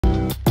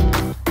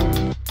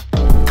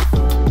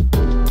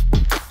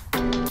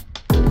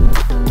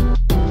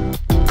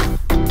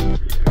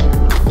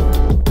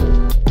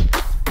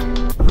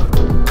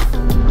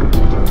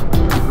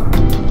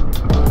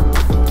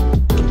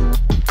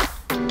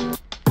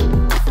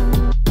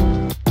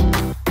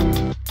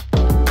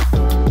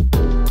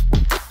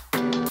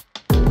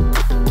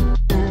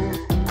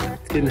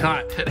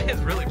hot. It is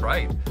really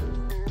bright.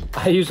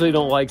 I usually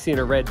don't like seeing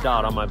a red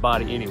dot on my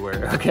body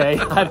anywhere, okay?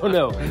 I don't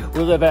know.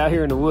 We live out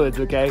here in the woods,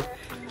 okay?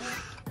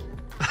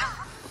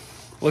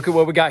 Look at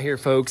what we got here,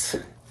 folks.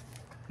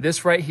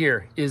 This right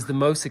here is the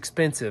most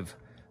expensive,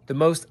 the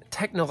most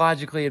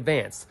technologically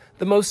advanced,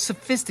 the most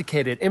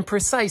sophisticated and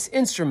precise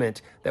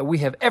instrument that we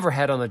have ever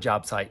had on the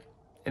job site.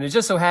 And it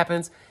just so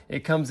happens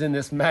it comes in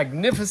this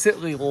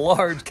magnificently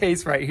large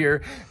case right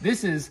here.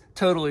 This is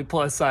totally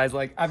plus size.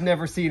 Like, I've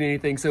never seen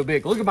anything so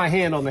big. Look at my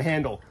hand on the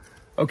handle,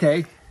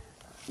 okay?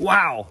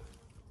 Wow.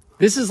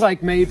 This is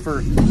like made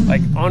for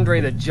like Andre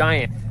the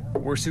Giant.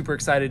 We're super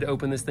excited to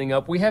open this thing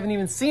up. We haven't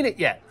even seen it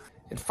yet.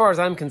 As far as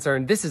I'm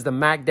concerned, this is the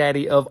Mac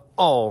Daddy of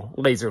all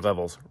laser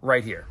levels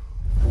right here.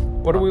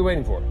 What are we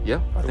waiting for?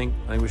 Yeah, I think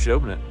we should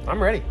open it.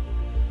 I'm ready.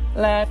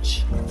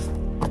 Latch.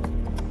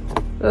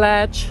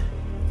 Latch.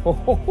 Ho,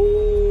 ho, ho.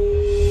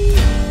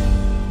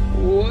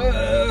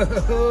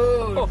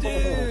 Whoa,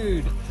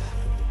 dude.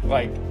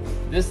 Like,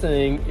 this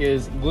thing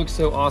looks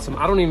so awesome.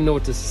 I don't even know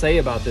what to say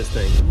about this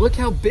thing. Look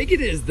how big it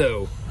is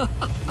though.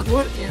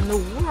 What in the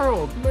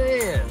world,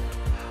 man?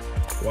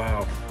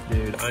 Wow,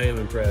 dude, I am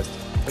impressed.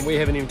 And we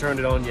haven't even turned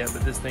it on yet,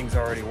 but this thing's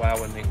already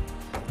wowing me.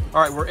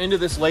 All right, we're into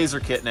this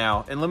laser kit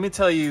now. And let me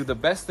tell you, the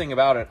best thing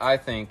about it, I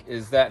think,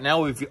 is that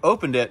now we've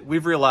opened it,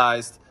 we've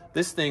realized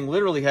this thing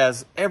literally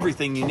has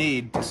everything you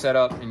need to set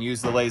up and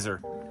use the laser.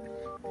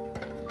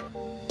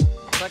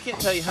 So I can't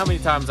tell you how many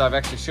times I've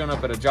actually shown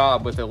up at a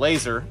job with a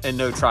laser and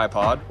no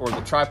tripod, or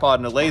the tripod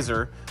and a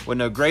laser with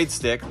no grade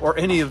stick, or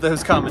any of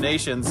those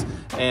combinations,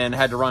 and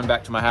had to run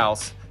back to my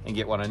house and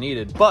get what I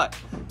needed. But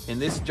in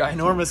this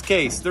ginormous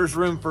case, there's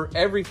room for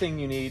everything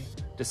you need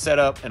to set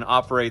up and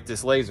operate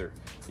this laser.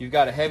 You've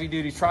got a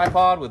heavy-duty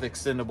tripod with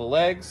extendable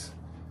legs.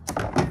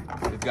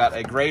 We've got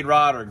a grade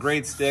rod or a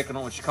grade stick, I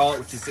don't know what you call it,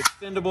 which is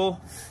extendable,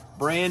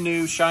 brand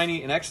new,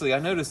 shiny. And actually, I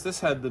noticed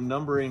this had the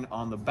numbering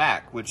on the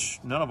back, which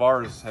none of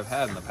ours have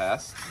had in the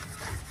past.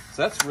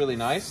 So that's really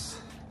nice.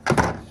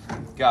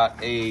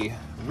 Got a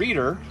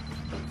reader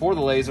for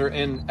the laser.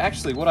 And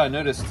actually, what I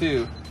noticed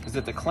too is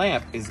that the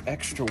clamp is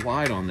extra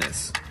wide on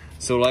this.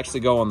 So it'll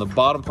actually go on the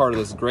bottom part of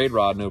this grade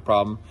rod, no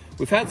problem.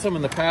 We've had some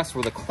in the past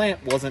where the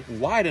clamp wasn't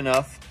wide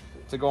enough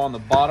to go on the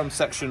bottom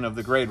section of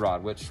the grade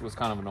rod, which was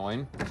kind of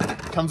annoying.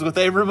 Comes with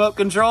a remote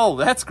control.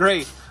 That's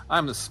great.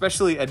 I'm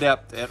especially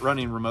adept at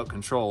running remote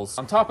controls.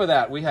 On top of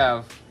that, we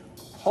have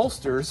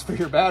holsters for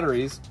your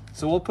batteries.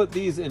 So we'll put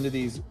these into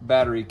these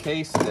battery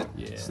case that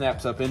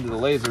snaps up into the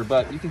laser,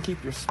 but you can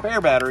keep your spare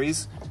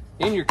batteries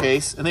in your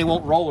case and they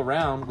won't roll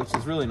around, which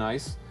is really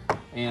nice.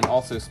 And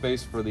also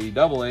space for the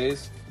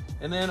AA's.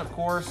 And then of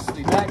course,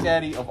 the Mac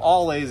Daddy of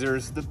all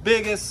lasers, the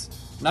biggest,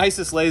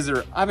 nicest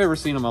laser I've ever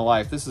seen in my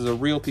life. This is a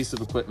real piece of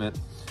equipment.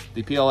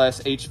 The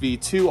PLS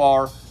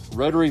HV2R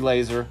Rotary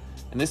laser.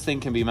 And this thing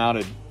can be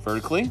mounted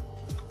vertically,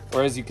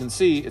 or as you can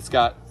see, it's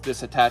got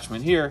this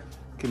attachment here,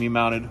 can be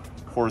mounted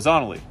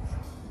horizontally.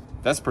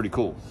 That's pretty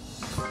cool.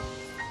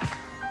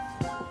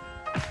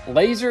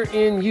 Laser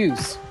in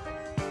use.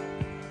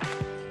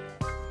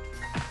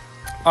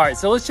 All right,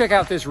 so let's check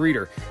out this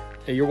reader.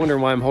 You're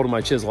wondering why I'm holding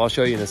my chisel. I'll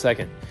show you in a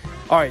second.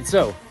 All right,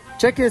 so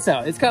check this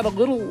out. It's got a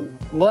little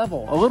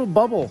level, a little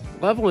bubble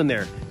level in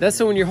there. That's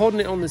so when you're holding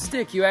it on the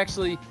stick, you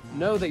actually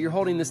know that you're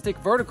holding the stick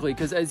vertically,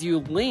 because as you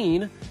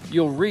lean,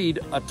 you'll read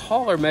a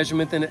taller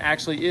measurement than it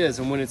actually is.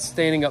 And when it's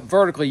standing up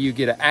vertically, you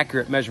get an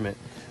accurate measurement.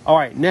 All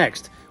right,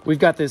 next, we've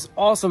got this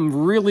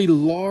awesome, really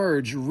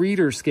large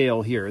reader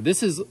scale here.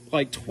 This is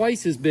like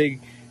twice as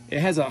big. It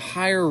has a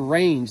higher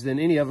range than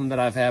any of them that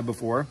I've had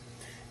before.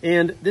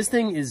 And this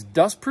thing is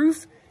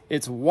dustproof,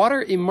 it's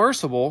water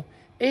immersible,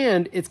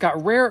 and it's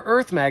got rare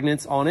earth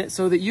magnets on it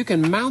so that you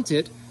can mount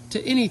it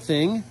to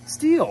anything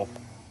steel.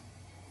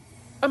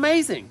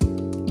 Amazing.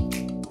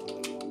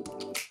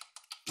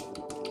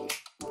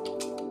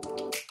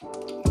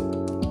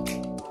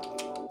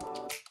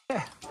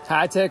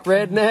 High-tech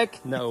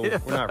redneck? No, we're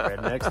not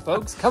rednecks,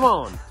 folks. Come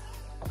on.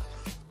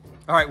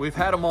 All right, we've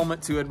had a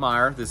moment to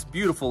admire this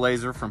beautiful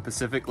laser from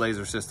Pacific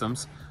Laser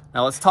Systems.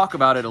 Now let's talk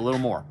about it a little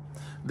more.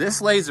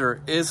 This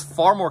laser is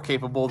far more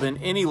capable than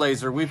any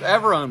laser we've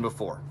ever owned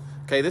before.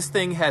 Okay, this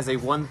thing has a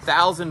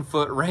 1,000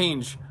 foot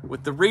range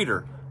with the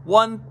reader.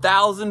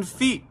 1,000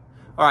 feet.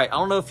 All right, I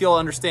don't know if you'll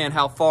understand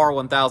how far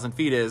 1,000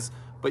 feet is,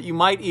 but you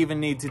might even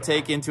need to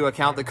take into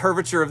account the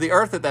curvature of the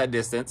Earth at that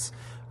distance.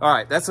 All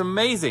right, that's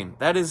amazing.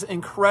 That is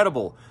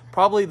incredible.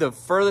 Probably the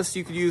furthest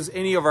you could use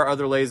any of our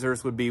other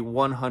lasers would be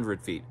 100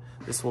 feet.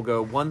 This will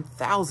go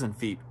 1,000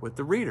 feet with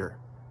the reader.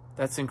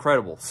 That's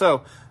incredible.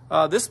 So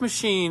this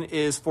machine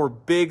is for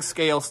big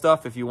scale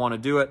stuff if you want to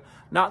do it.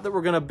 Not that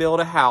we're going to build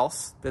a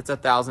house that's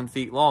 1,000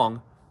 feet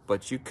long,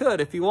 but you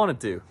could if you wanted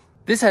to.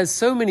 This has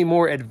so many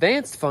more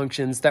advanced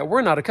functions that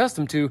we're not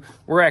accustomed to.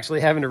 We're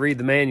actually having to read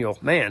the manual.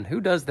 Man,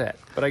 who does that?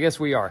 But I guess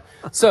we are.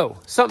 So,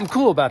 something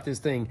cool about this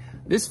thing.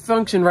 This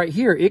function right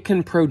here, it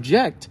can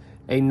project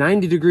a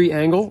 90-degree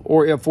angle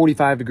or a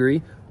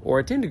 45-degree or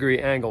a 10-degree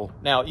angle.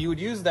 Now, you would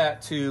use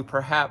that to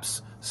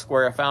perhaps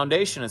square a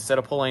foundation. Instead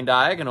of pulling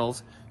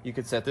diagonals, you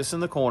could set this in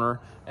the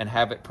corner and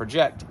have it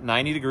project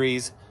 90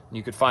 degrees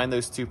You could find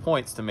those 2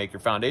 points to make your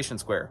foundation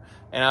square.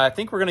 And I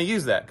think we're gonna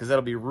use that because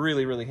that'll be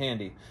really, really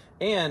handy.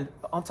 And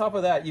on top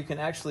of that, you can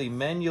actually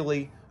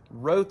manually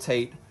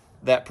rotate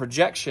that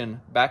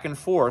projection back and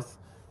forth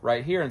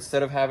right here.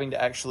 Instead of having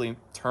to actually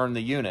turn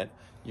the unit,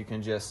 you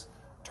can just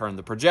turn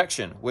the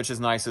projection, which is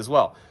nice as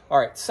well. All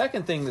right,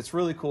 second thing that's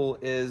really cool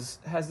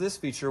has this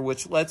feature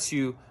which lets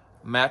you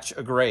match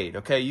a grade.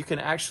 Okay, you can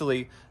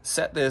actually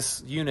set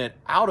this unit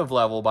out of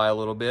level by a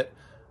little bit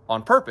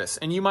on purpose.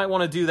 And you might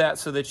want to do that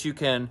so that you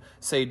can,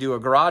 say, do a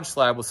garage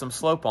slab with some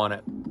slope on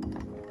it.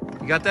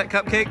 You got that,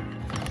 Cupcake?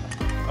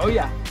 Oh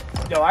yeah.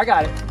 No, I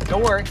got it.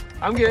 Don't worry.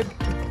 I'm good.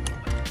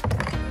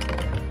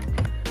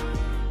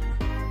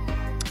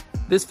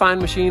 This fine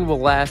machine will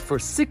last for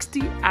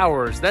 60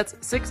 hours. That's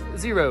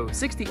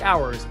 60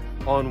 hours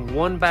on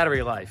one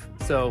battery life.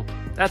 So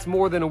that's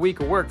more than a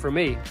week of work for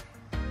me.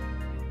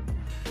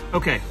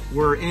 Okay,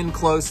 we're in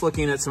close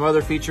looking at some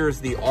other features,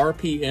 the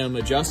RPM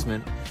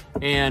adjustment,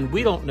 and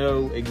we don't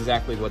know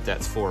exactly what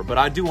that's for, but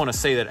I do want to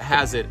say that it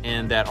has it,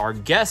 and that our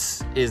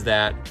guess is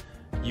that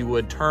you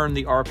would turn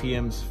the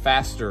RPMs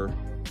faster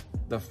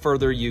the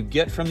further you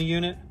get from the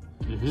unit,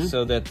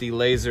 so that the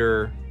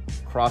laser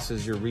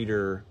crosses your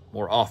reader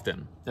more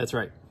often. That's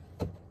right.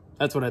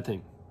 That's what I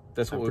think.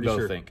 That's what we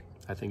both think.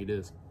 I think it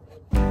is.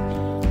 All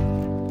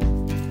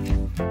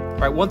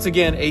right, once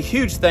again, a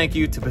huge thank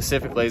you to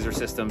Pacific Laser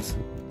Systems.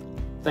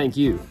 Thank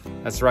you.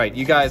 That's right.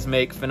 You guys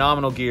make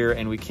phenomenal gear,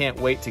 and we can't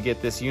wait to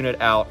get this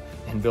unit out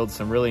and build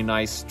some really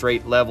nice,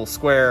 straight, level,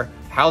 square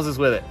houses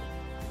with it.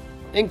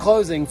 In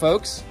closing,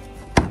 folks,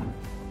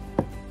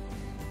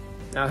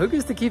 now who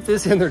gets to keep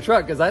this in their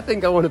truck? Because I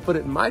think I want to put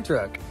it in my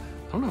truck.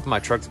 I don't know if my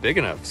truck's big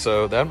enough,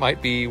 so that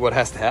might be what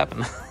has to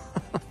happen.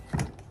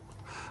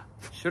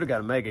 Should have got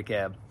a mega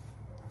cab.